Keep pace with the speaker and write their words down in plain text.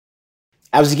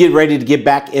As we get ready to get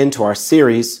back into our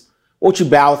series, won't you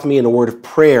bow with me in a word of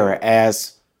prayer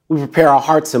as we prepare our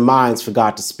hearts and minds for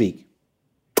God to speak.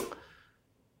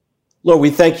 Lord, we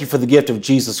thank you for the gift of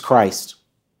Jesus Christ.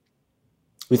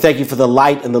 We thank you for the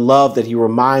light and the love that he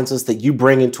reminds us that you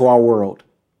bring into our world.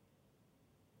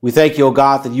 We thank you, O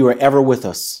God, that you are ever with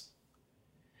us.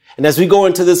 And as we go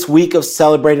into this week of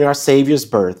celebrating our Savior's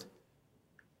birth,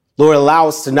 Lord, allow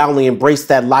us to not only embrace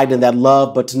that light and that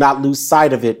love, but to not lose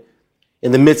sight of it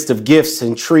in the midst of gifts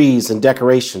and trees and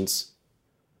decorations.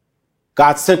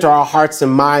 God, center our hearts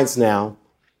and minds now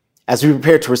as we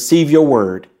prepare to receive your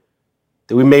word,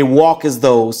 that we may walk as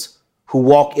those who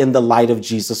walk in the light of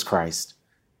Jesus Christ.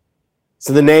 It's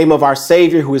in the name of our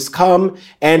Savior who has come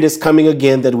and is coming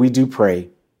again that we do pray.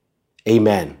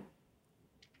 Amen.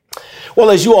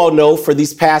 Well, as you all know, for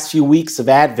these past few weeks of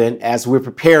Advent, as we're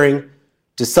preparing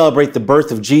to celebrate the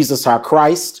birth of Jesus our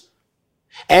Christ,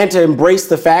 and to embrace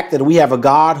the fact that we have a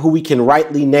God who we can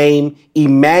rightly name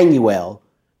Emmanuel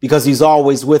because he's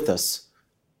always with us.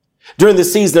 During the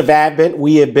season of Advent,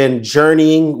 we have been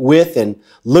journeying with and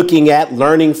looking at,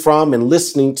 learning from, and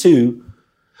listening to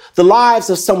the lives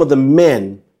of some of the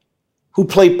men who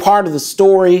play part of the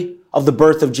story of the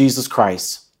birth of Jesus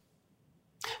Christ.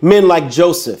 Men like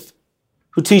Joseph,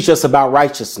 who teach us about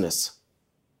righteousness.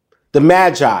 The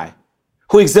Magi,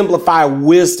 who exemplify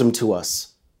wisdom to us.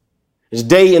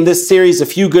 Today in this series, A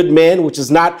Few Good Men, which is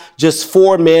not just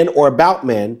for men or about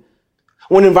men,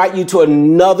 I want to invite you to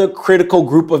another critical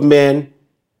group of men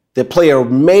that play a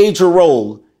major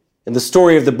role in the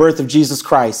story of the birth of Jesus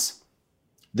Christ,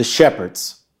 the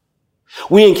shepherds.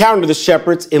 We encounter the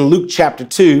shepherds in Luke chapter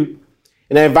 2,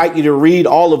 and I invite you to read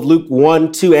all of Luke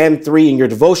 1, 2, and 3 in your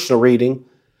devotional reading.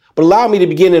 But allow me to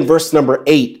begin in verse number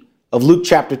 8 of Luke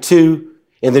chapter 2,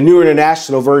 in the New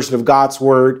International Version of God's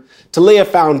Word, to lay a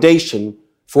foundation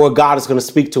for what God is going to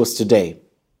speak to us today.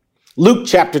 Luke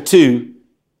chapter 2,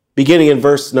 beginning in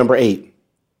verse number 8.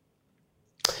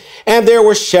 And there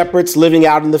were shepherds living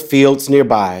out in the fields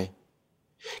nearby,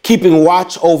 keeping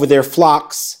watch over their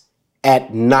flocks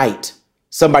at night.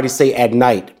 Somebody say at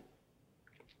night.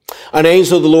 An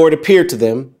angel of the Lord appeared to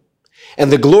them,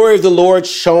 and the glory of the Lord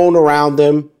shone around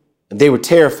them, and they were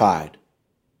terrified.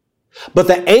 But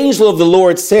the angel of the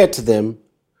Lord said to them,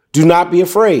 "Do not be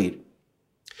afraid,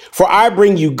 for I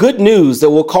bring you good news that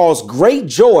will cause great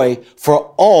joy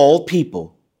for all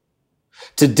people.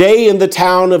 Today in the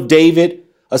town of David,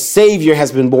 a Savior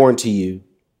has been born to you.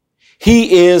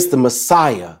 He is the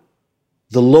Messiah,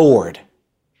 the Lord.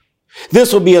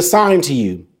 This will be a sign to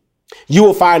you. You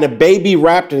will find a baby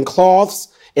wrapped in cloths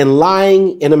and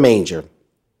lying in a manger."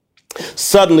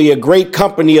 Suddenly, a great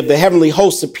company of the heavenly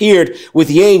hosts appeared with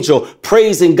the angel,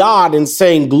 praising God and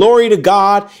saying, "Glory to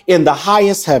God in the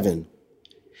highest heaven,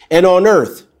 and on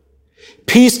earth,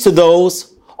 peace to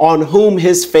those on whom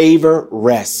his favor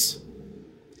rests."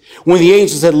 When the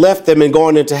angels had left them and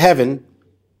gone into heaven,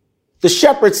 the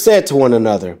shepherds said to one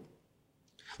another,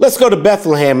 "Let's go to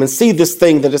Bethlehem and see this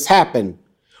thing that has happened,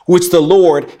 which the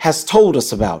Lord has told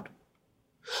us about."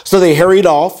 So they hurried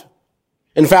off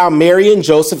and found Mary and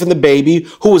Joseph and the baby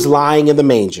who was lying in the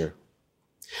manger.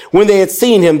 When they had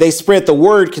seen him, they spread the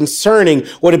word concerning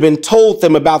what had been told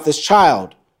them about this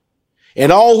child.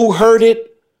 And all who heard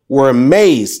it were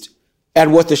amazed at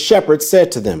what the shepherds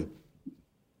said to them.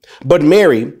 But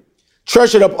Mary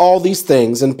treasured up all these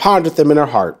things and pondered them in her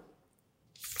heart.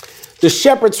 The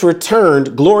shepherds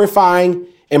returned, glorifying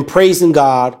and praising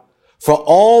God for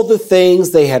all the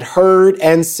things they had heard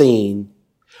and seen,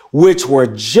 which were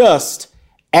just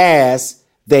as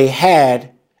they had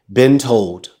been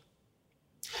told.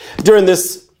 During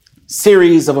this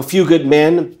series of A Few Good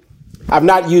Men, I've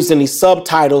not used any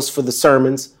subtitles for the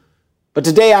sermons, but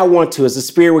today I want to, as the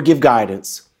Spirit will give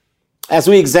guidance. As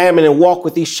we examine and walk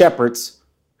with these shepherds,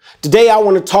 today I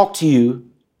want to talk to you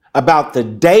about the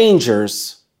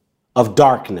dangers of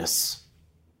darkness.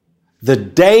 The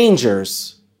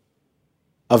dangers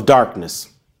of darkness.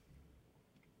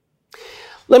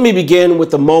 Let me begin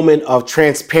with a moment of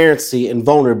transparency and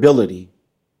vulnerability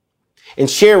and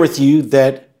share with you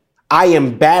that I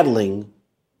am battling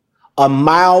a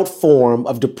mild form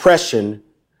of depression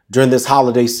during this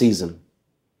holiday season.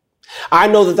 I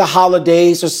know that the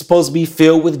holidays are supposed to be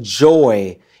filled with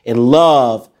joy and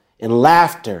love and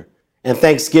laughter and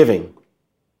Thanksgiving.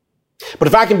 But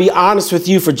if I can be honest with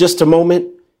you for just a moment,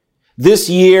 this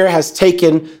year has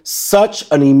taken such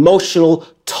an emotional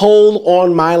toll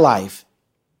on my life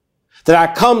that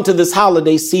I come to this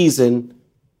holiday season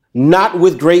not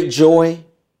with great joy,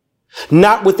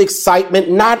 not with excitement,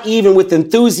 not even with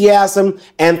enthusiasm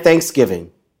and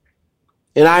thanksgiving.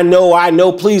 And I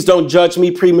know, please don't judge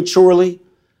me prematurely,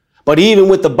 But even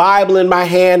with the Bible in my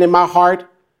hand and my heart,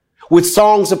 with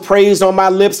songs of praise on my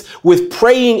lips, with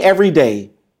praying every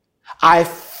day, I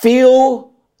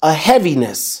feel a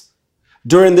heaviness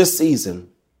during this season.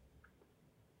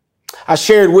 I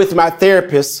shared with my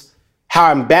therapist how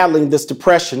I'm battling this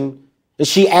depression, and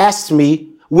she asked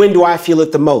me, when do I feel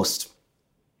it the most?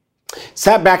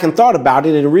 Sat back and thought about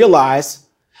it and realized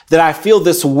that I feel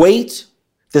this weight,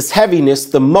 this heaviness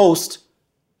the most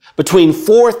between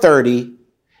 4:30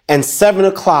 and 7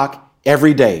 o'clock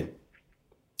every day.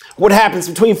 What happens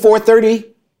between 4:30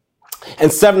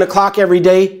 and 7 o'clock every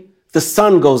day? The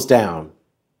sun goes down.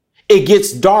 It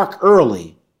gets dark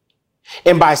early.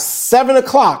 And by 7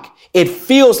 o'clock, it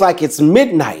feels like it's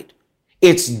midnight.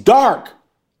 It's dark,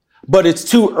 but it's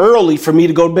too early for me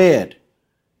to go to bed.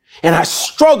 And I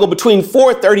struggle between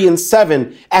 4:30 and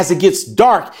 7 as it gets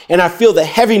dark, and I feel the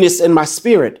heaviness in my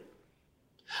spirit.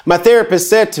 My therapist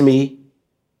said to me,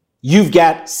 "You've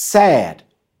got SAD."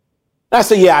 I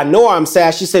said, "Yeah, I know I'm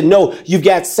sad." She said, "No, you've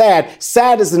got SAD."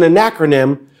 SAD is an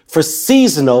acronym for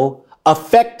seasonal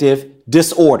affective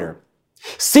disorder.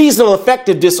 Seasonal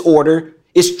affective disorder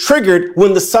is triggered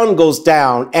when the sun goes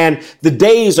down and the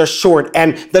days are short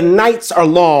and the nights are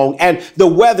long and the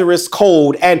weather is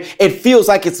cold and it feels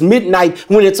like it's midnight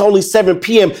when it's only 7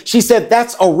 p.m. She said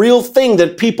that's a real thing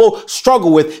that people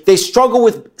struggle with. They struggle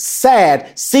with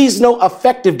SAD, seasonal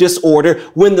affective disorder,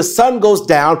 when the sun goes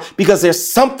down, because there's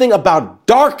something about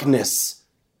darkness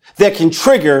that can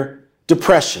trigger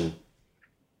depression.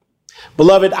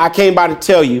 Beloved, I came by to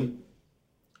tell you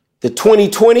that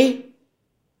 2020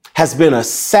 has been a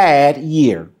sad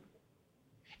year.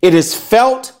 It has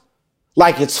felt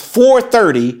like it's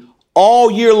 4:30 all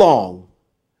year long,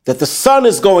 that the sun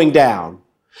is going down,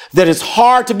 that it's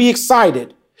hard to be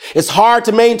excited. It's hard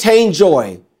to maintain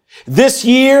joy. This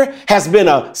year has been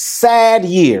a sad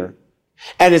year,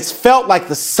 and it's felt like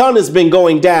the sun has been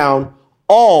going down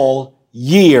all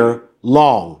year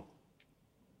long.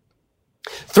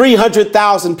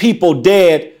 300,000 people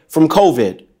dead from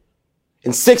COVID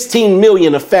and 16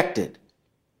 million affected.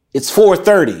 It's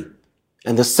 4:30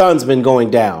 and the sun's been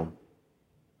going down.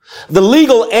 The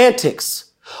legal antics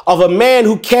of a man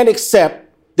who can't accept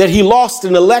that he lost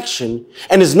an election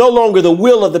and is no longer the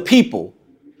will of the people.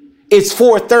 It's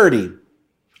 4:30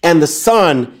 and the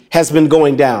sun has been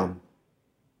going down.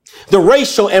 The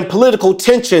racial and political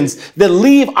tensions that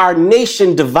leave our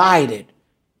nation divided.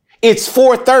 It's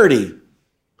 4:30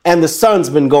 and the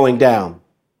sun's been going down.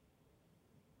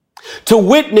 To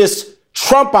witness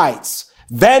Trumpites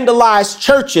vandalize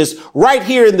churches right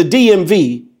here in the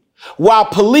DMV, while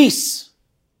police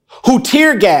who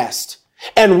tear gassed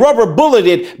and rubber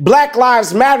bulleted Black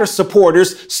Lives Matter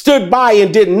supporters stood by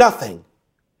and did nothing.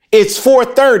 It's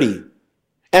 4:30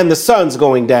 and the sun's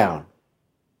going down.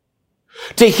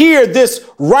 To hear this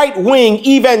right-wing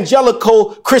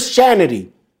evangelical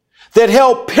Christianity that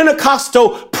held Pentecostal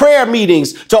prayer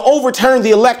meetings to overturn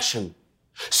the election,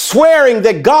 swearing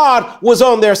that God was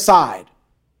on their side.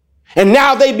 And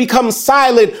now they become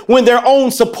silent when their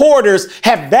own supporters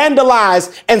have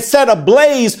vandalized and set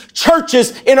ablaze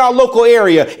churches in our local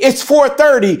area. It's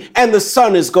 4:30 and the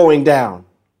sun is going down.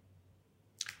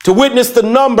 To witness the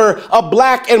number of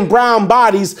Black and brown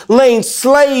bodies laying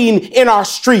slain in our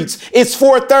streets. It's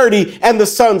 4:30 and the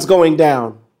sun's going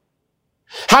down.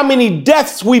 How many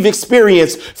deaths we've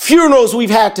experienced, funerals we've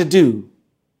had to do,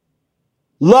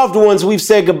 loved ones we've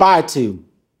said goodbye to.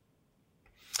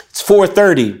 It's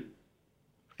 4:30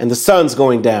 and the sun's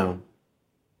going down.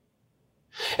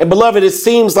 And beloved, it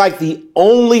seems like the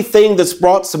only thing that's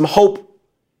brought some hope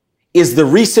is the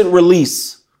recent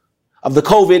release of the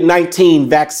COVID-19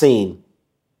 vaccine.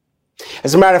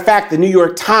 As a matter of fact, the New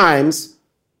York Times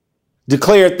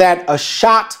declared that a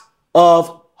shot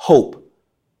of hope.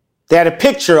 They had a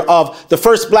picture of the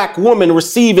first Black woman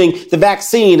receiving the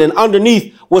vaccine, and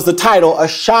underneath was the title, "A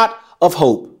Shot of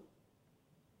Hope."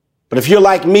 But if you're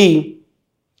like me,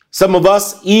 some of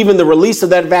us, even the release of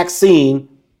that vaccine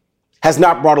has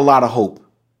not brought a lot of hope.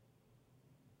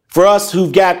 For us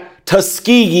who've got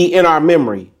Tuskegee in our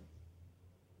memory,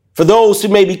 for those who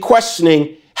may be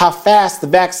questioning how fast the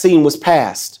vaccine was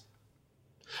passed,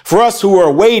 for us who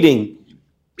are waiting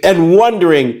and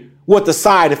wondering what the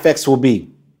side effects will be.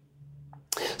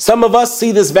 Some of us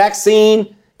see this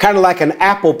vaccine kind of like an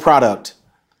Apple product.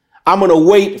 I'm going to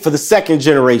wait for the second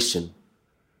generation.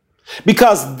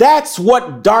 Because that's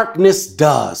what darkness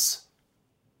does.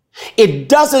 It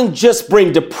doesn't just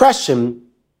bring depression,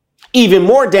 even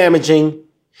more damaging,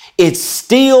 it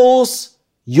steals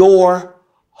your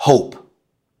hope.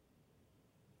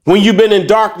 When you've been in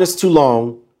darkness too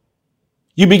long,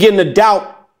 you begin to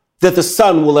doubt that the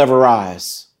sun will ever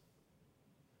rise.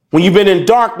 When you've been in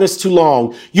darkness too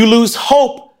long, you lose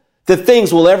hope that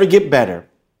things will ever get better.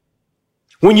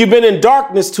 When you've been in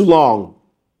darkness too long,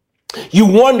 you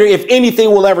wonder if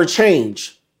anything will ever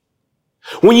change.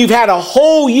 When you've had a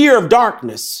whole year of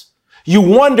darkness, you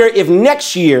wonder if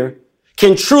next year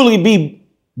can truly be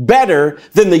better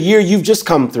than the year you've just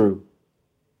come through.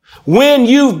 When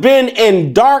you've been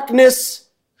in darkness,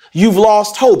 you've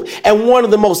lost hope. And one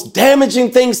of the most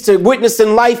damaging things to witness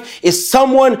in life is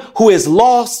someone who has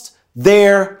lost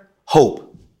their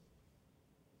hope.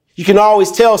 You can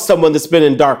always tell someone that's been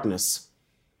in darkness.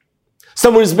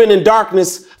 Someone who's been in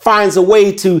darkness finds a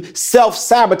way to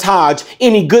self-sabotage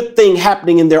any good thing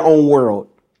happening in their own world.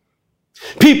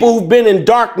 People who've been in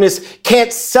darkness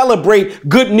can't celebrate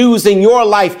good news in your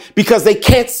life because they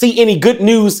can't see any good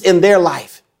news in their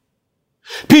life.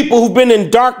 People who've been in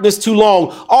darkness too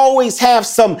long always have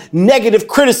some negative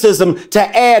criticism to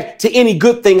add to any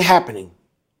good thing happening.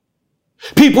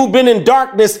 People who've been in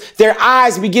darkness, their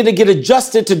eyes begin to get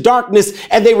adjusted to darkness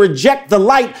and they reject the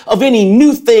light of any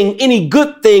new thing, any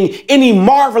good thing, any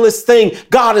marvelous thing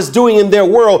God is doing in their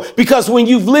world. Because when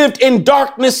you've lived in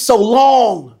darkness so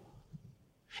long,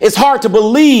 it's hard to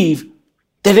believe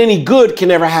that any good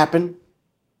can ever happen.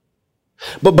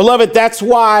 But beloved, that's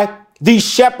why these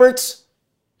shepherds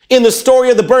in the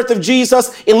story of the birth of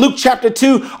Jesus in Luke chapter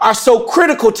 2 are so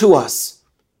critical to us.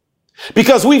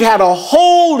 Because we've had a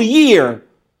whole year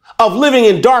of living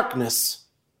in darkness,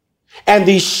 and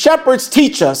these shepherds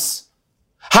teach us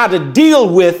how to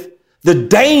deal with the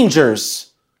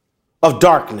dangers of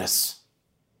darkness.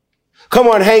 Come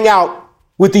on, hang out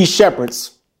with these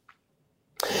shepherds.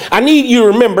 I need you to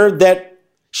remember that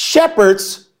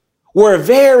shepherds were a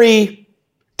very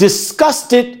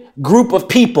disgusted group of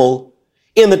people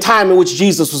in the time in which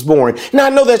Jesus was born. Now, I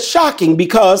know that's shocking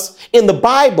because in the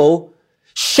Bible,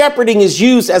 shepherding is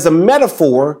used as a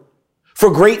metaphor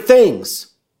for great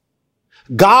things.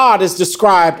 God is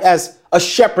described as a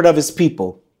shepherd of his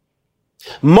people.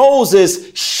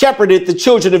 Moses shepherded the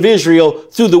children of Israel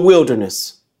through the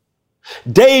wilderness.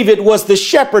 David was the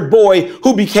shepherd boy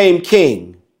who became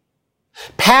king.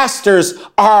 Pastors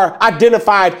are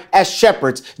identified as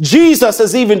shepherds. Jesus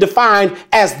is even defined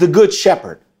as the good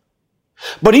shepherd.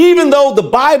 But even though the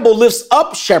Bible lifts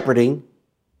up shepherding,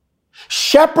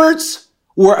 shepherds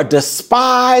were a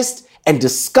despised and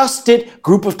disgusted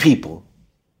group of people.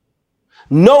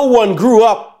 No one grew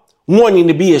up wanting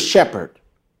to be a shepherd.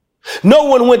 No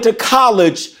one went to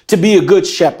college to be a good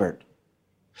shepherd.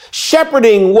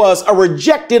 Shepherding was a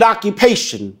rejected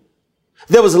occupation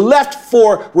that was left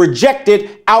for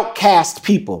rejected, outcast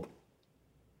people.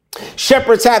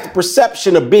 Shepherds had the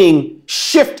perception of being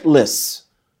shiftless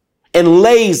and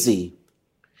lazy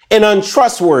and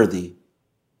untrustworthy.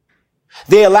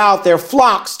 They allowed their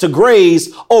flocks to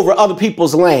graze over other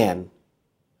people's land.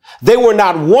 They were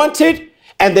not wanted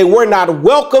and they were not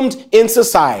welcomed in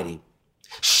society.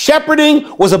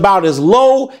 Shepherding was about as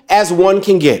low as one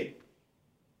can get.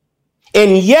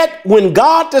 And yet, when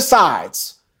God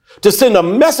decides to send a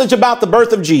message about the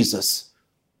birth of Jesus,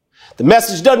 the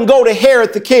message doesn't go to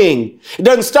Herod the king. It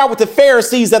doesn't start with the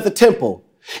Pharisees at the temple.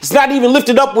 It's not even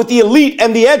lifted up with the elite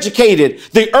and the educated,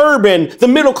 the urban, the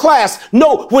middle class.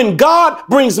 No, when God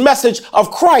brings message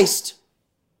of Christ,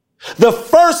 the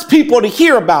first people to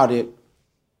hear about it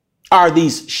are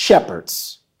these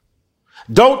shepherds.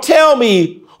 Don't tell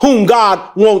me whom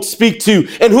God won't speak to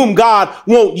and whom God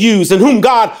won't use and whom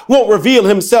God won't reveal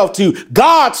himself to.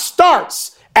 God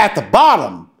starts at the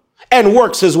bottom and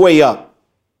works his way up.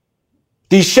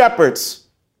 These shepherds,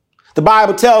 the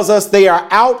Bible tells us they are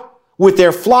out with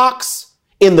their flocks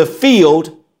in the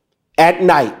field at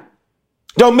night.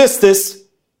 Don't miss this.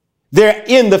 They're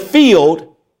in the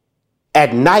field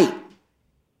at night.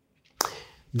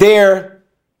 They're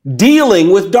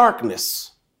dealing with darkness.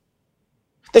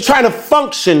 They're trying to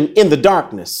function in the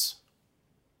darkness.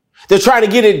 They're trying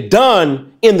to get it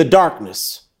done in the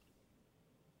darkness.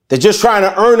 They're just trying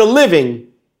to earn a living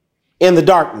in the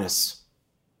darkness.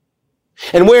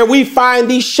 And where we find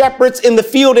these shepherds in the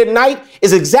field at night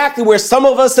is exactly where some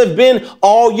of us have been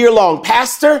all year long.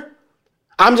 Pastor,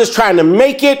 I'm just trying to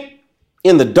make it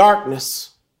in the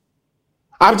darkness.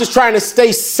 I'm just trying to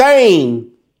stay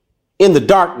sane in the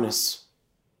darkness.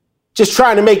 Just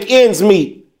trying to make ends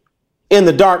meet in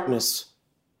the darkness.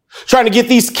 Trying to get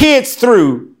these kids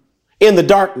through in the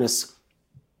darkness.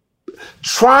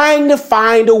 Trying to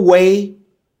find a way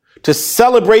to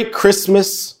celebrate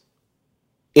Christmas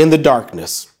in the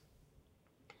darkness.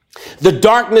 The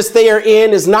darkness they are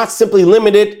in is not simply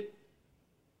limited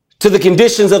to the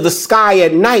conditions of the sky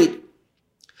at night,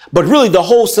 but really the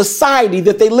whole society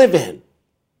that they live in.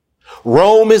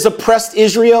 Rome has oppressed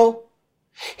Israel.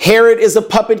 Herod is a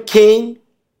puppet king.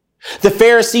 The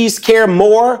Pharisees care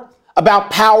more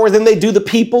about power than they do the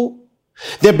people.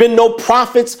 There have been no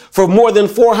prophets for more than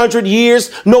 400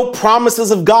 years. No promises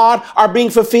of God are being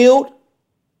fulfilled.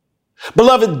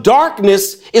 Beloved,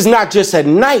 darkness is not just at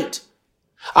night.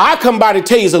 I come by to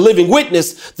tell you as a living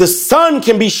witness, the sun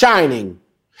can be shining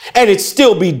and it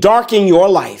still be dark in your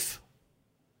life.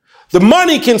 The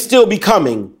money can still be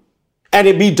coming and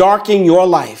it be dark in your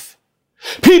life.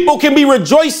 People can be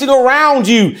rejoicing around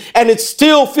you and it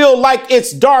still feel like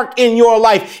it's dark in your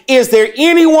life. Is there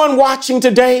anyone watching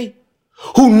today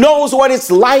who knows what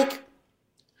it's like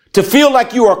to feel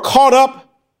like you are caught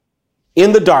up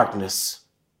in the darkness?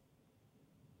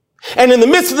 And in the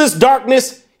midst of this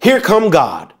darkness, here come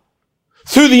God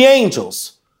through the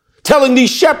angels telling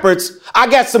these shepherds, I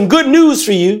got some good news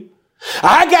for you.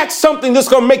 I got something that's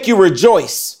going to make you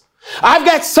rejoice. I've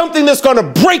got something that's going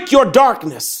to break your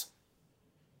darkness.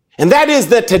 And that is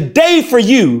that today for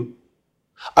you,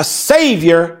 a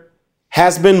Savior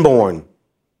has been born.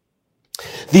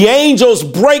 The angels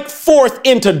break forth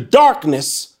into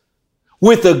darkness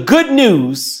with the good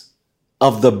news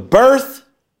of the birth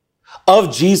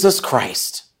of Jesus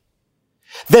Christ.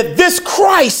 That this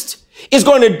Christ is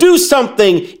going to do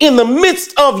something in the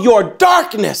midst of your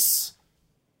darkness.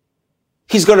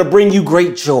 He's going to bring you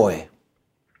great joy.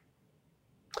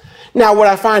 Now, what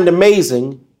I find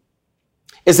amazing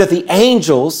is that the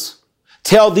angels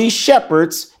tell these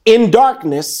shepherds in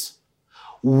darkness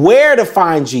where to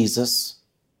find Jesus,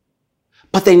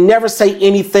 but they never say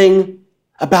anything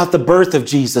about the birth of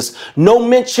Jesus. No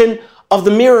mention of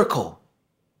the miracle.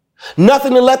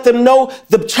 Nothing to let them know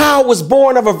the child was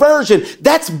born of a virgin.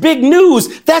 That's big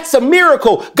news. That's a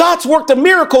miracle. God's worked a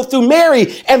miracle through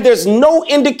Mary, and there's no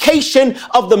indication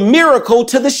of the miracle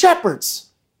to the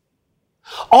shepherds.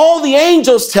 All the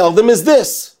angels tell them is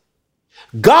this: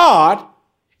 God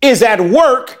is at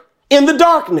work in the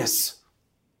darkness.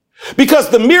 Because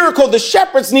the miracle the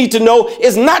shepherds need to know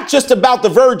is not just about the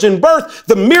virgin birth.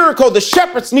 The miracle the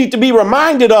shepherds need to be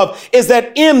reminded of is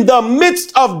that in the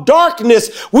midst of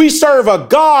darkness, we serve a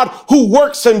God who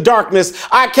works in darkness.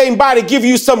 I came by to give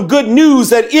you some good news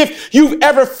that if you've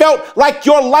ever felt like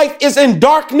your life is in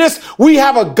darkness, we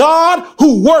have a God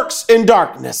who works in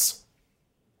darkness.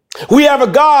 We have a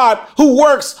God who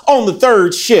works on the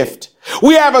third shift.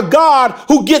 We have a God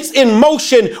who gets in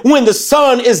motion when the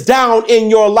sun is down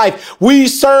in your life. We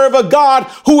serve a God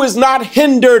who is not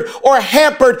hindered or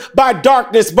hampered by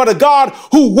darkness, but a God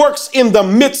who works in the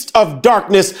midst of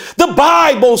darkness. The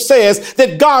Bible says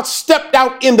that God stepped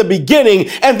out in the beginning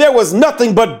and there was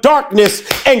nothing but darkness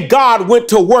and God went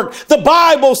to work. The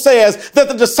Bible says that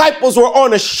the disciples were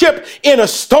on a ship in a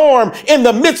storm in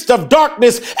the midst of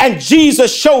darkness and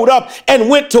Jesus showed up and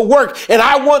went to work. And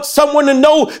I want someone to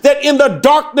know that in the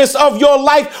darkness of your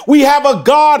life, we have a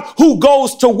God who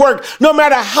goes to work. No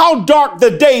matter how dark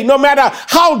the day, no matter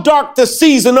how dark the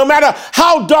season, no matter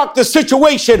how dark the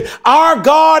situation, our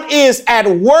God is at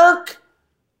work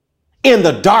in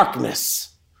the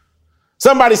darkness.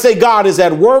 Somebody say, God is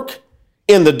at work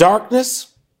in the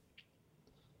darkness.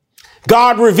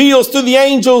 God reveals through the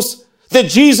angels that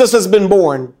Jesus has been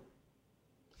born.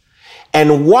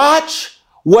 And watch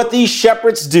what these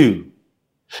shepherds do.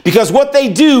 Because what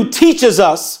they do teaches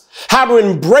us how to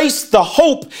embrace the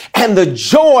hope and the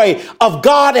joy of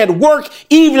God at work,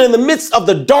 even in the midst of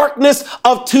the darkness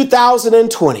of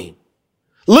 2020.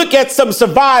 Look at some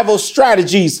survival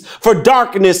strategies for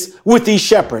darkness with these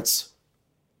shepherds.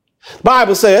 The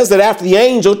Bible says that after the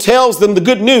angel tells them the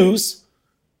good news,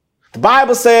 the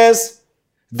Bible says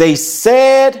they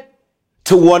said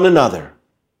to one another.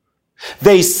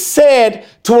 They said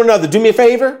to one another, do me a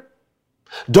favor.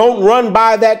 Don't run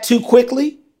by that too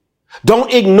quickly.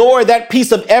 Don't ignore that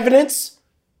piece of evidence.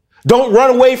 Don't run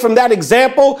away from that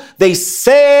example. They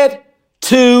said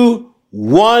to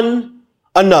one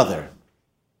another.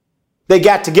 They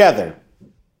got together.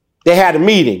 They had a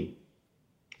meeting.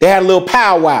 They had a little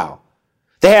powwow.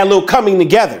 They had a little coming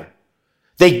together.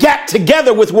 They got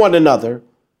together with one another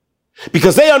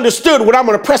because they understood what I'm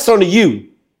going to press onto you.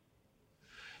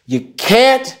 You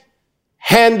can't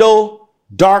handle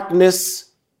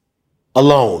darkness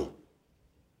alone.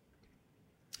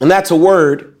 And that's a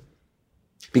word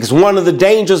because one of the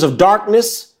dangers of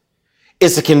darkness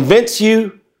is to convince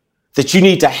you that you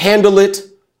need to handle it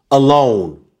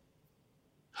alone.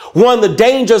 One of the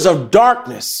dangers of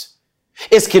darkness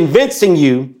is convincing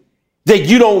you that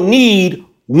you don't need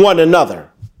one another.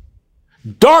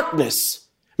 Darkness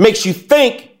makes you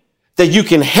think that you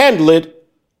can handle it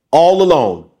all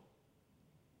alone.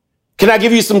 Can I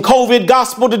give you some COVID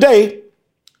gospel today?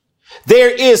 There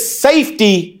is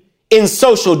safety in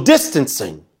social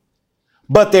distancing,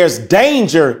 but there's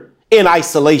danger in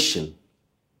isolation.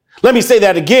 Let me say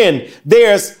that again.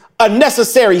 There's a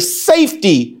necessary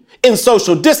safety in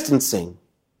social distancing,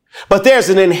 but there's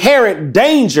an inherent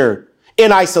danger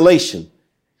in isolation.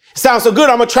 Sounds so good.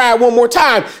 I'm going to try it one more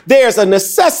time. There's a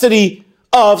necessity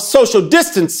of social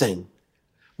distancing,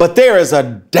 but there is a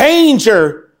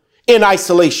danger in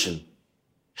isolation.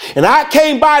 And I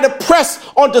came by to press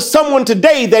onto someone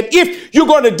today that if you're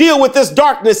going to deal with this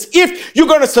darkness, if you're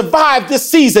going to survive this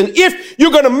season, if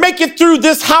you're going to make it through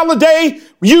this holiday,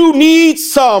 you need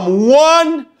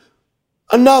someone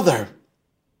another.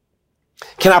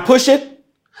 Can I push it?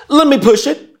 Let me push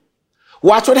it.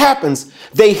 Watch what happens.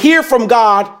 They hear from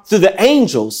God through the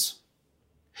angels,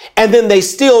 and then they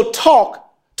still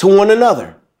talk to one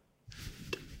another.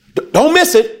 Don't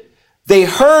miss it. They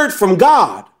heard from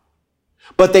God,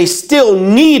 but they still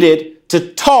needed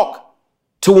to talk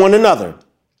to one another.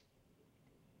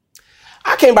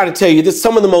 I came by to tell you that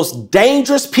some of the most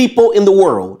dangerous people in the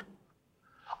world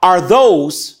are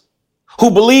those who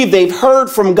believe they've heard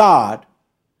from God,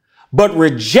 but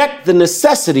reject the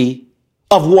necessity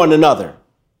of one another.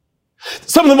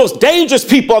 Some of the most dangerous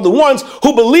people are the ones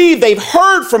who believe they've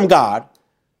heard from God,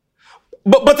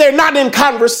 but they're not in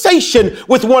conversation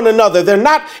with one another. They're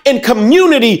not in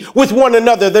community with one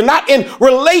another. They're not in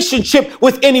relationship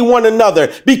with any one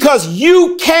another, because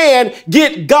you can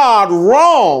get God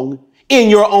wrong in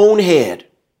your own head.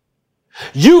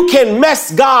 You can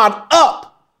mess God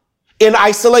up in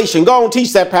isolation. Go on,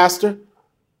 teach that, Pastor.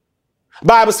 The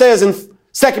Bible says in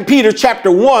 2 Peter chapter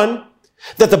 1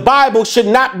 that the Bible should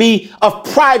not be of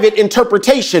private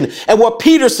interpretation. And what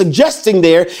Peter's suggesting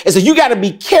there is that you got to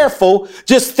be careful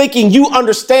just thinking you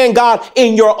understand God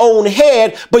in your own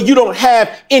head, but you don't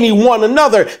have any one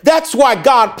another. That's why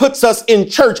God puts us in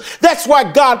church. That's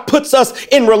why God puts us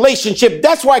in relationship.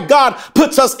 That's why God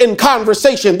puts us in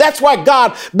conversation. That's why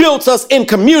God builds us in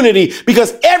community,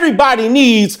 because everybody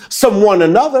needs some one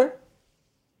another.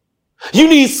 You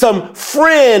need some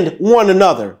friend one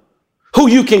another who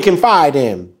you can confide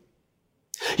in.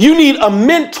 You need a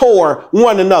mentor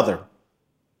one another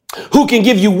who can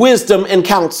give you wisdom and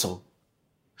counsel.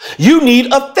 You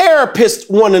need a therapist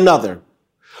one another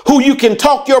who you can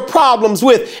talk your problems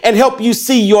with and help you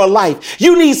see your life.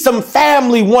 You need some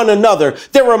family one another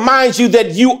that reminds you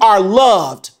that you are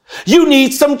loved. You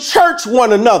need some church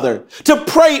one another to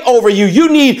pray over you. You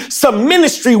need some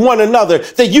ministry one another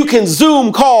that you can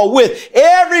Zoom call with.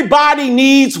 Everybody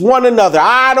needs one another.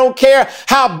 I don't care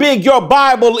how big your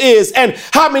Bible is and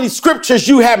how many scriptures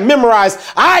you have memorized.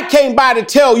 I came by to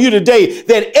tell you today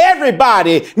that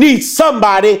everybody needs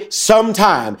somebody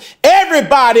sometime.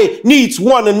 Everybody needs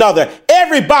one another.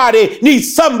 Everybody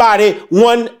needs somebody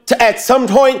at some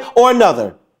point or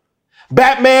another.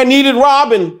 Batman needed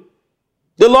Robin.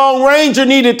 The Lone Ranger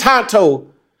needed Tonto.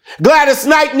 Gladys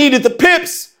Knight needed the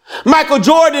Pips. Michael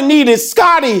Jordan needed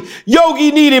Scotty. Yogi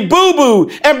needed Boo Boo.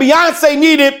 And Beyonce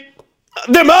needed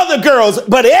them other girls.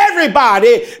 But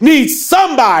everybody needs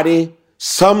somebody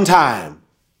sometime.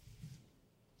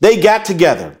 They got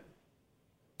together.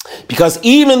 Because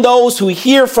even those who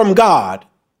hear from God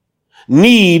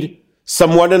need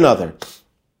someone another.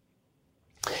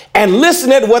 And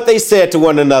listen at what they said to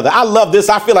one another. I love this.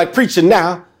 I feel like preaching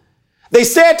now. They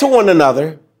said to one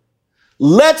another,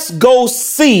 let's go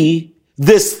see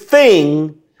this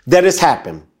thing that has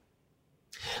happened.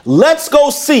 Let's go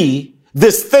see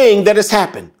this thing that has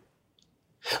happened.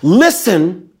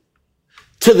 Listen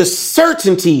to the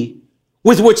certainty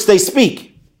with which they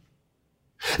speak.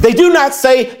 They do not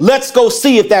say, let's go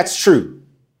see if that's true.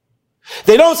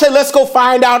 They don't say, let's go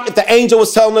find out if the angel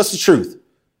was telling us the truth.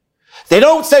 They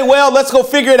don't say, well, let's go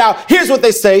figure it out. Here's what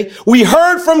they say. We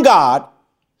heard from God.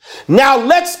 Now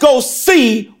let's go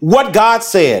see what God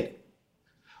said.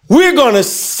 We're going to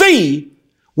see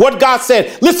what God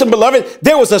said. Listen, beloved,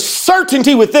 there was a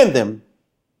certainty within them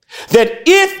that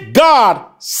if God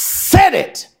said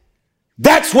it,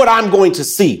 that's what I'm going to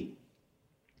see.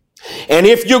 And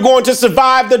if you're going to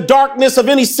survive the darkness of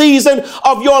any season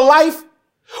of your life,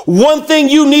 one thing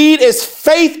you need is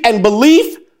faith and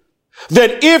belief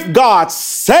that if God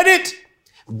said it,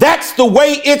 that's the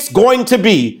way it's going to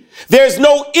be. There's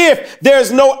no if,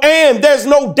 there's no and, there's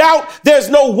no doubt, there's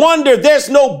no wonder, there's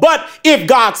no but. If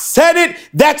God said it,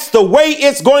 that's the way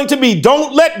it's going to be.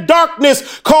 Don't let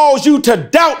darkness cause you to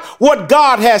doubt what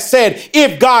God has said.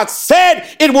 If God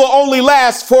said it will only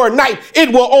last for a night,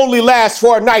 it will only last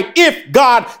for a night. If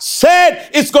God said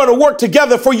it's going to work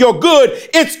together for your good,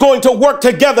 it's going to work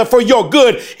together for your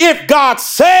good. If God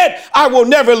said I will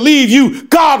never leave you,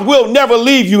 God will never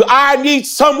leave you. I need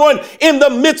someone in the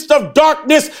midst of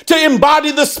darkness to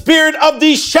embody the spirit of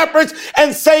these shepherds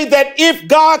and say that if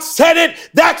God said it,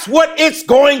 that's what it's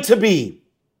going to be.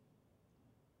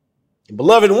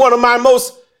 Beloved, one of my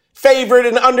most favorite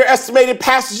and underestimated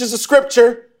passages of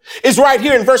scripture is right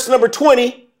here in verse number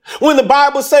 20, when the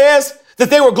Bible says that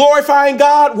they were glorifying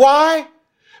God. Why?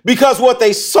 Because what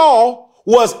they saw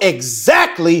was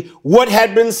exactly what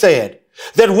had been said.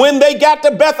 That when they got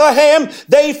to Bethlehem,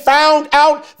 they found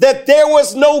out that there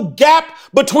was no gap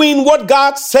between what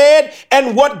God said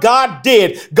and what God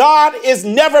did. God is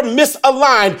never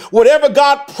misaligned. Whatever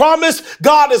God promised,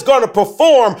 God is going to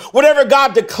perform. Whatever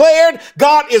God declared,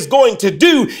 God is going to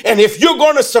do. And if you're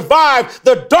going to survive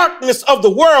the darkness of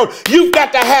the world, you've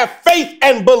got to have faith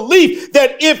and belief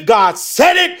that if God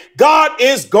said it, God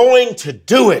is going to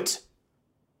do it.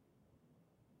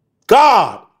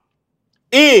 God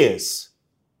is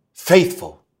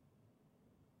faithful.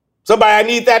 Somebody, I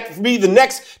need that to be the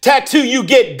next tattoo you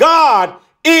get. God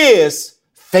is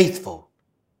faithful.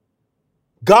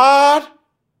 God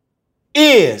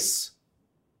is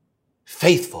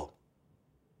faithful.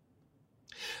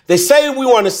 They say we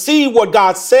want to see what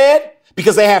God said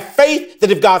because they have faith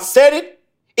that if God said it,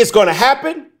 it's going to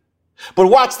happen. But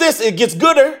watch this, it gets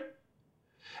gooder.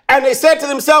 And they said to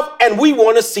themselves, and we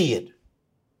want to see it.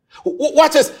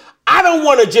 Watch this. I don't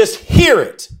want to just hear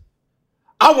it.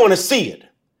 I want to see it.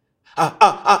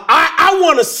 I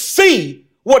want to see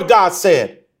what God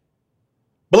said.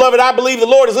 Beloved, I believe the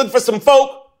Lord is looking for some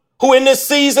folk who in this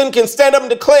season can stand up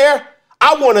and declare,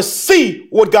 I want to see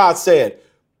what God said.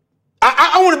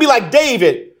 I want to be like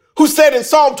David, who said in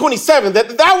Psalm 27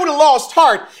 that I would have lost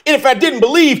heart if I didn't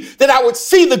believe that I would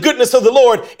see the goodness of the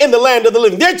Lord in the land of the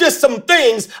living. There's just some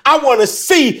things I want to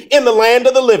see in the land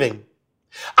of the living.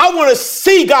 I want to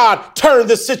see God turn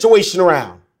this situation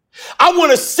around. I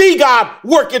want to see God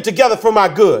work it together for my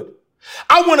good.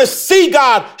 I want to see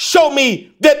God show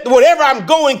me that whatever I'm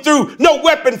going through, no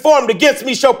weapon formed against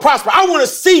me shall prosper. I want to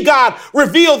see God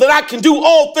reveal that I can do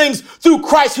all things through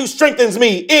Christ who strengthens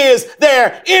me. Is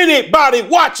there anybody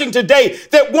watching today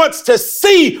that wants to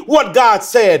see what God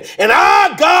said? And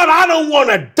God, I don't want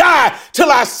to die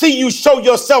till I see you show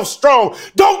yourself strong.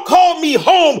 Don't call me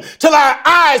home till our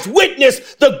eyes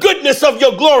witness the goodness of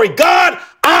your glory. God,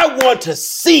 I want to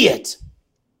see it.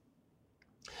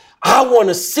 I want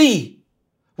to see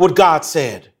what God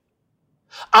said.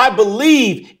 I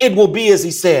believe it will be as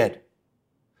he said.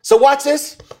 So watch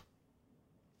this.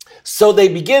 So they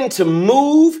begin to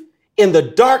move in the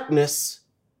darkness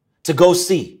to go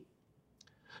see.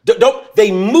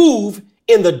 They move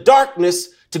in the darkness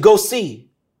to go see.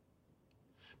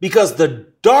 Because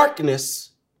the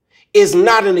darkness is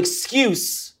not an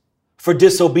excuse for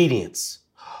disobedience.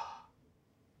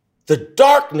 The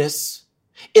darkness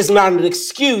is not an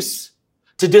excuse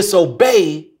to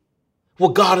disobey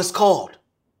what God has called.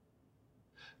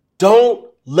 Don't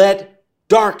let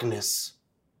darkness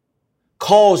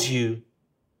cause you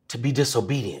to be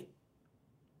disobedient.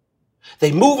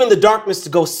 They move in the darkness to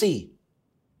go see.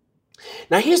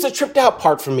 Now, here's the tripped out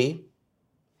part for me.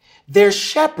 They're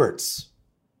shepherds.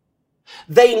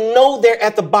 They know they're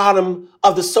at the bottom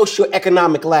of the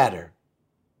socioeconomic ladder.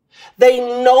 They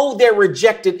know they're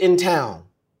rejected in town.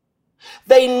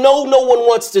 They know no one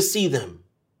wants to see them.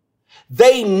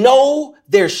 They know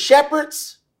they're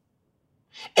shepherds,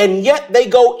 and yet they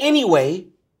go anyway,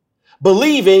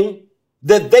 believing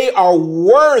that they are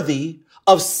worthy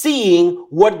of seeing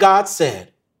what God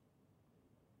said.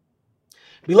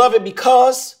 Beloved,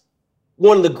 because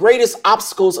one of the greatest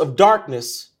obstacles of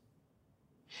darkness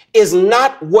is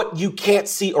not what you can't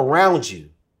see around you.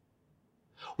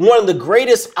 One of the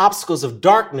greatest obstacles of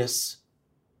darkness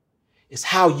is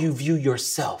how you view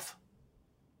yourself.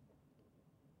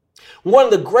 One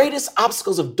of the greatest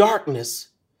obstacles of darkness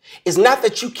is not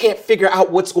that you can't figure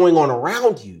out what's going on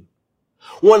around you.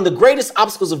 One of the greatest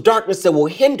obstacles of darkness that will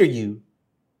hinder you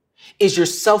is your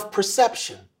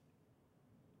self-perception.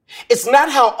 It's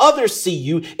not how others see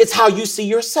you, it's how you see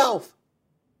yourself.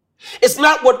 It's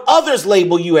not what others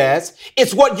label you as,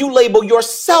 it's what you label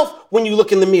yourself when you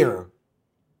look in the mirror.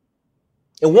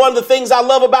 And one of the things I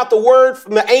love about the word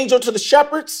from the angel to the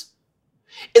shepherds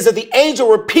is that the angel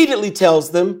repeatedly tells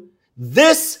them,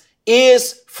 this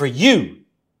is for you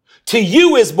To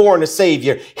you is born a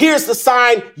Savior. Here's the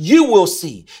sign you will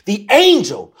see. The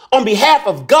angel, on behalf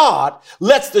of God,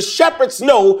 lets the shepherds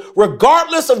know,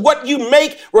 regardless of what you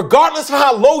make, regardless of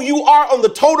how low you are on the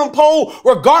totem pole,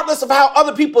 regardless of how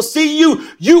other people see you,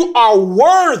 you are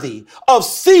worthy of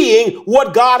seeing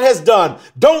what God has done.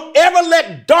 Don't ever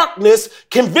let darkness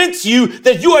convince you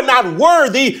that you are not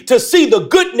worthy to see the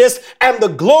goodness and the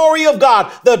glory of God.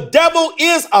 The devil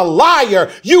is a liar.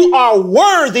 You are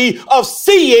worthy of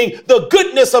seeing the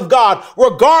goodness of God,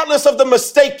 regardless of the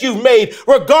mistake you've made,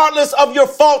 regardless of your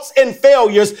faults and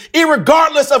failures,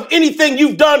 irregardless of anything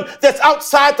you've done that's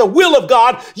outside the will of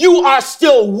God. You are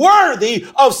still worthy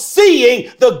of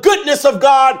seeing the goodness of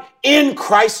God in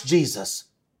Christ Jesus.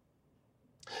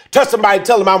 Touch somebody,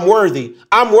 tell them I'm worthy.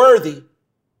 I'm worthy.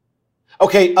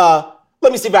 Okay,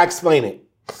 let me see if I can explain it.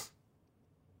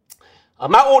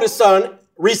 My oldest son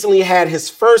recently had his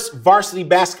first varsity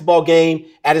basketball game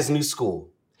at his new school.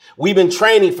 We've been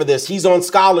training for this. He's on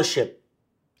scholarship.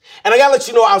 And I got to let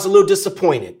you know, I was a little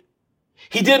disappointed.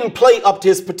 He didn't play up to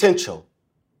his potential.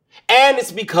 And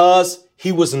it's because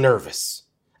he was nervous.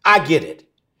 I get it.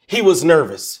 He was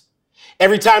nervous.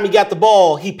 Every time he got the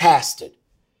ball, he passed it.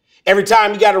 Every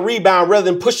time he got a rebound,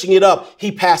 rather than pushing it up,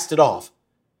 he passed it off.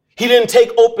 He didn't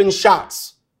take open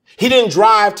shots. He didn't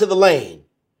drive to the lane.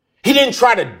 He didn't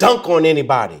try to dunk on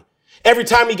anybody. Every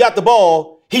time he got the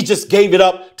ball, he just gave it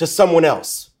up to someone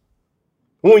else.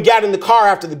 When we got in the car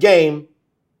after the game,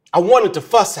 I wanted to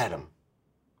fuss at him.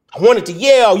 I wanted to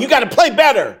yell, you got to play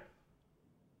better.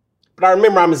 But I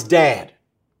remember I'm his dad.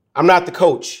 I'm not the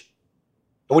coach.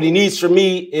 And what he needs from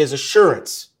me is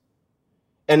assurance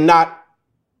and not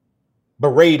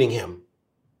berating him.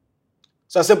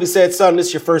 So I simply said, son, this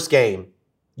is your first game.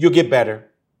 You'll get better.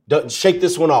 Don't shake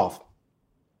this one off.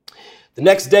 The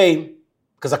next day,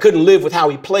 because I couldn't live with how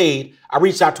he played, I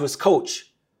reached out to his coach.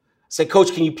 I said,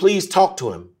 Coach, can you please talk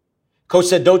to him? Coach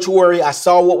said, don't you worry. I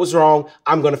saw what was wrong.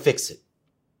 I'm going to fix it.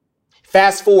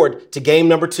 Fast forward to game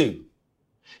number 2.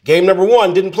 Game number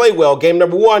 1 didn't play well. Game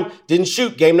number 1 didn't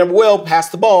shoot. Game number 1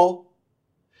 passed the ball.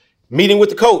 Meeting with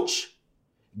the coach.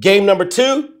 Game number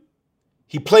 2,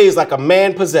 he plays like a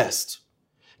man possessed.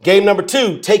 Game number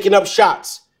 2, taking up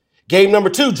shots. Game number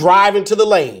 2, driving to the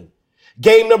lane.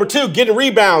 Game number 2, getting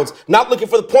rebounds, not looking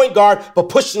for the point guard, but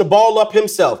pushing the ball up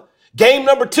himself. Game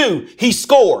number 2, he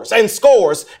scores and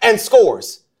scores and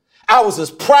scores. I was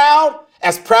as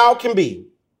proud can be.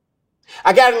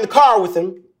 I got in the car with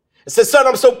him and said, son,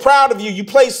 I'm so proud of you. You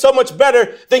played so much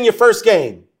better than your first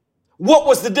game. What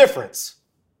was the difference?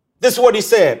 This is what he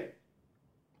said.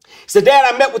 He said,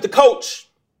 Dad, I met with the coach,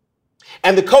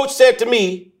 and the coach said to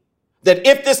me that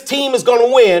if this team is going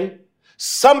to win,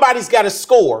 somebody's got to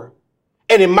score,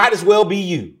 and it might as well be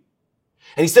you.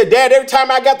 And he said, Dad, every time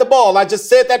I got the ball, I just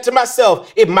said that to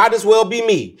myself. It might as well be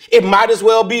me. It might as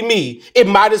well be me. It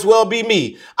might as well be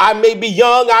me. I may be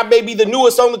young. I may be the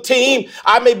newest on the team.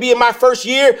 I may be in my first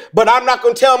year, but I'm not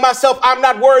going to tell myself I'm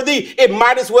not worthy. It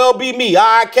might as well be me.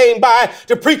 I came by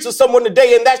to preach to someone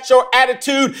today, and that's your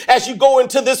attitude as you go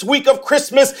into this week of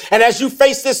Christmas. And as you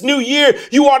face this new year,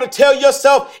 you ought to tell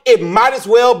yourself, it might as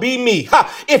well be me.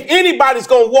 If anybody's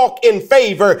going to walk in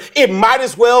favor, it might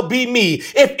as well be me.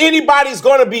 If anybody's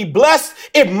going to be blessed,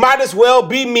 it might as well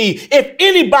be me. If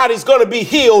anybody's going to be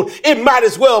healed, it might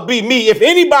as well be me. If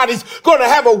anybody's going to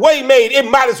have a way made, it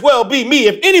might as well be me.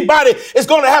 If anybody is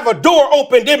going to have a door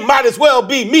opened, it might as well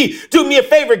be me. Do me a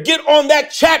favor, get on that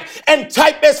chat and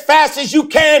type as fast as you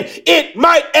can. It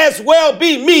might as well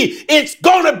be me. It's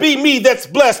going to be me that's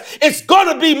blessed. It's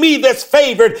going to be me that's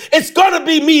favored. It's going to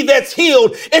be me that's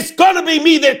healed. It's going to be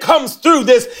me that comes through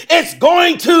this. It's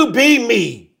going to be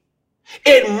me.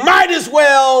 It might as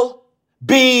well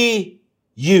be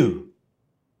you.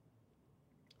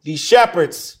 These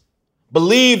shepherds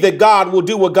believe that God will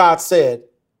do what God said.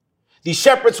 These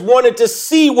shepherds wanted to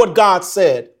see what God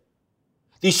said.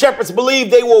 These shepherds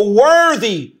believed they were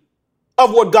worthy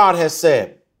of what God has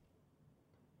said.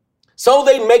 So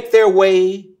they make their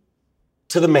way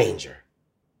to the manger.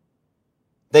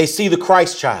 They see the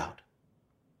Christ child.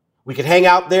 We could hang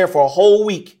out there for a whole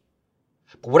week.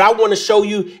 But what I want to show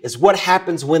you is what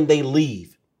happens when they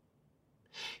leave.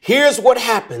 Here's what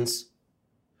happens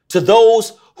to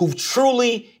those who've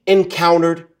truly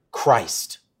encountered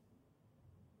Christ.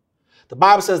 The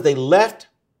Bible says they left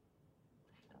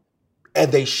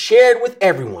and they shared with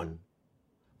everyone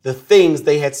the things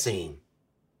they had seen.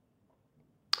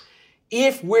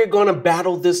 If we're going to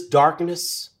battle this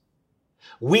darkness,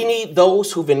 we need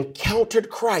those who've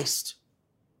encountered Christ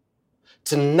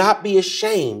to not be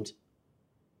ashamed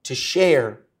to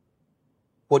share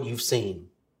what you've seen.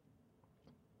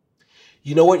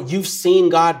 You know what? You've seen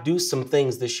God do some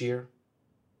things this year.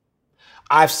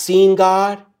 I've seen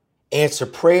God answer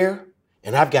prayer,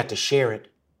 and I've got to share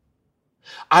it.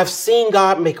 I've seen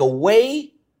God make a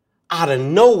way out of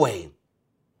no way,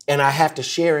 and I have to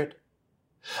share it.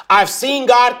 I've seen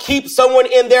God keep someone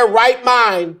in their right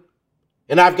mind,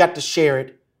 and I've got to share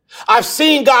it. I've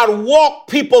seen God walk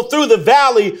people through the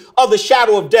valley of the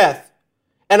shadow of death,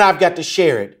 and I've got to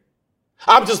share it.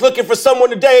 I'm just looking for someone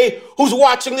today who's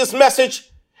watching this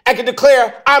message and can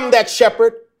declare, I'm that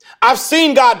shepherd. I've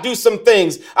seen God do some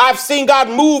things. I've seen God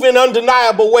move in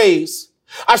undeniable ways.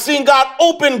 I've seen God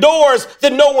open doors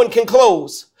that no one can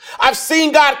close. I've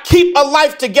seen God keep a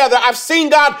life together. I've seen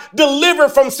God deliver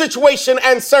from situation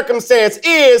and circumstance.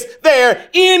 Is there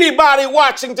anybody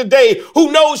watching today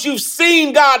who knows you've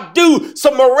seen God do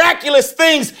some miraculous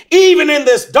things even in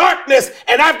this darkness?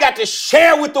 And I've got to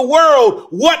share with the world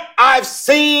what I've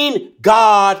seen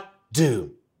God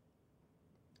do.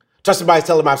 Touch somebody,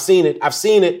 tell them I've seen it. I've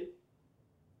seen it.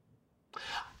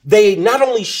 They not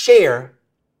only share,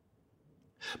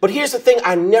 but here's the thing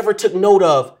I never took note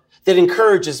of that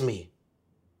encourages me.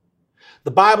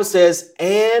 The Bible says,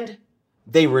 and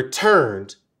they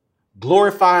returned,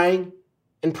 glorifying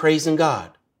and praising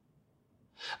God.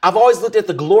 I've always looked at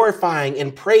the glorifying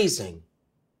and praising,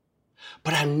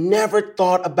 but I never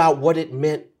thought about what it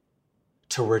meant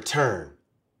to return.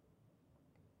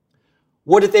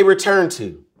 What did they return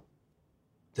to?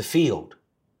 The field.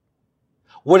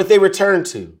 What did they return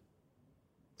to?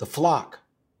 The flock.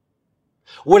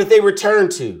 What did they return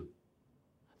to?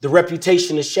 The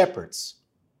reputation as shepherds.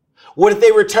 What did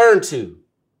they return to?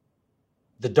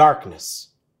 The darkness.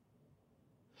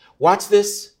 Watch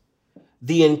this.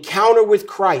 The encounter with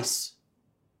Christ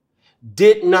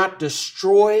did not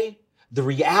destroy the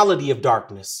reality of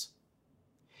darkness.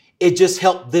 It just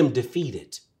helped them defeat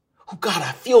it. Oh God,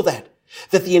 I feel that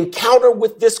the encounter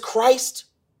with this Christ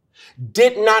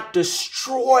did not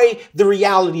destroy the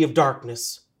reality of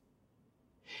darkness.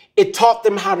 It taught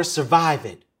them how to survive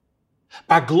it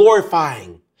by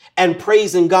glorifying and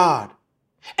praising God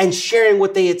and sharing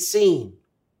what they had seen.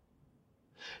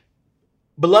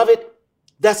 Beloved,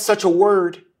 that's such a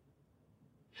word,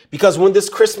 because when this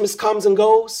Christmas comes and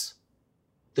goes,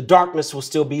 the darkness will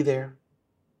still be there.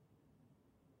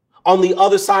 On the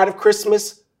other side of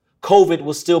Christmas, COVID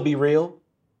will still be real.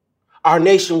 Our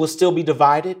nation will still be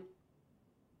divided.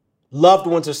 Loved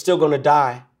ones are still going to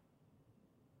die.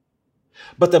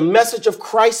 But the message of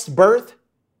Christ's birth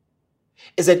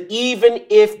is that even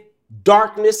if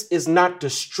darkness is not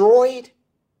destroyed,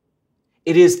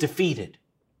 it is defeated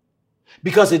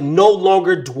because it no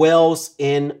longer dwells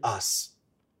in us.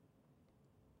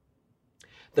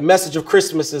 The message of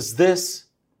Christmas is this,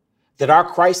 that our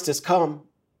Christ has come,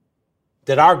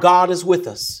 that our God is with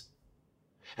us,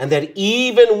 and that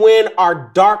even when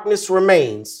our darkness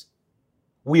remains,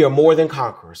 we are more than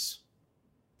conquerors,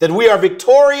 that we are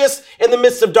victorious in the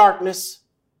midst of darkness,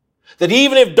 that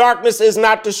even if darkness is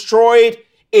not destroyed,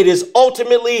 it is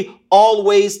ultimately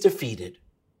always defeated.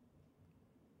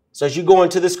 So as you go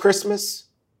into this Christmas,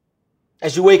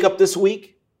 as you wake up this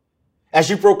week, as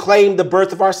you proclaim the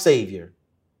birth of our Savior,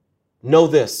 know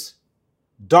this,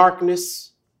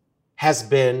 darkness has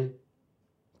been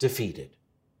defeated.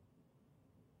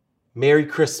 Merry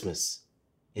Christmas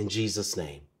in Jesus'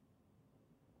 name.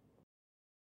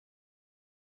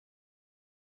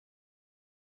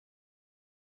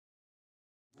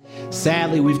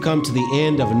 Sadly, we've come to the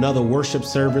end of another worship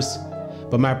service,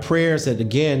 but my prayer is that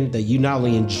again, that you not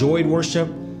only enjoyed worship,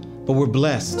 but were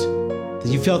blessed, that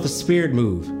you felt the Spirit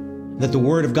move, that the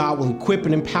Word of God will equip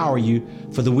and empower you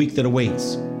for the week that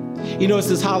awaits. You know, it's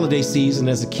this holiday season.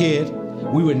 As a kid,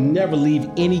 we would never leave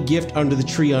any gift under the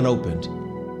tree unopened.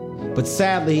 But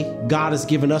sadly, God has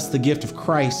given us the gift of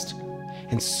Christ,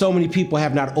 and so many people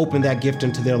have not opened that gift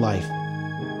into their life.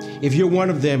 If you're one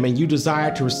of them and you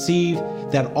desire to receive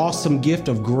that awesome gift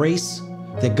of grace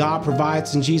that God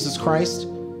provides in Jesus Christ,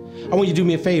 I want you to do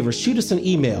me a favor. Shoot us an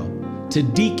email to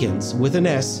deacons with an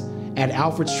S at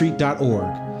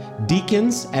alfredstreet.org,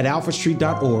 deacons at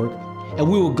alfredstreet.org, and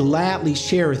we will gladly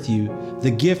share with you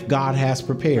the gift God has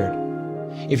prepared.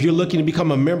 If you're looking to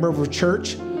become a member of a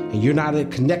church and you're not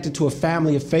connected to a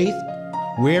family of faith,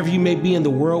 wherever you may be in the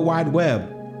World Wide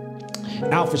Web,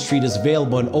 Alfred Street is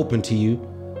available and open to you.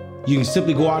 You can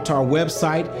simply go out to our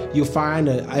website. You'll find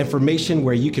information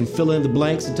where you can fill in the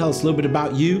blanks and tell us a little bit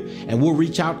about you, and we'll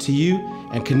reach out to you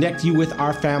and connect you with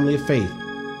our family of faith.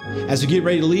 As you get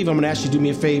ready to leave, I'm going to ask you to do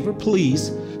me a favor.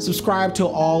 Please subscribe to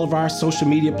all of our social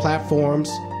media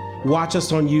platforms. Watch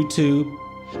us on YouTube.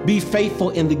 Be faithful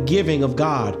in the giving of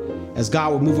God as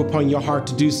God will move upon your heart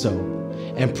to do so.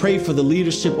 and pray for the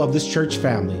leadership of this church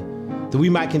family, that we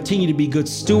might continue to be good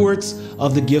stewards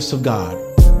of the gifts of God.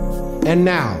 And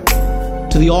now,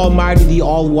 to the Almighty, the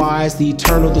All-Wise, the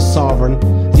Eternal, the Sovereign,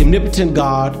 the Omnipotent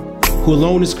God, who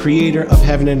alone is creator of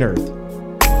heaven and earth,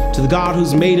 to the God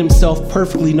who's made himself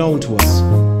perfectly known to us,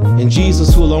 and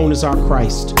Jesus, who alone is our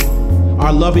Christ,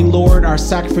 our loving Lord, our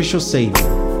sacrificial Savior,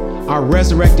 our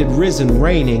resurrected, risen,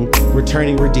 reigning,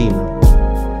 returning Redeemer,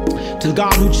 to the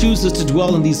God who chooses to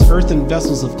dwell in these earthen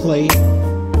vessels of clay,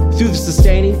 through the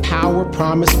sustaining power,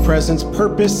 promise, presence,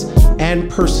 purpose, and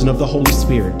person of the Holy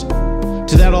Spirit.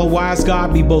 To that all-wise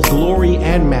God be both glory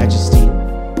and majesty,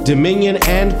 dominion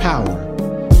and power,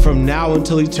 from now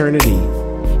until eternity.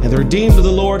 And the redeemed of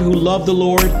the Lord who loved the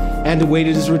Lord and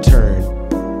awaited his return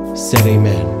said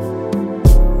amen.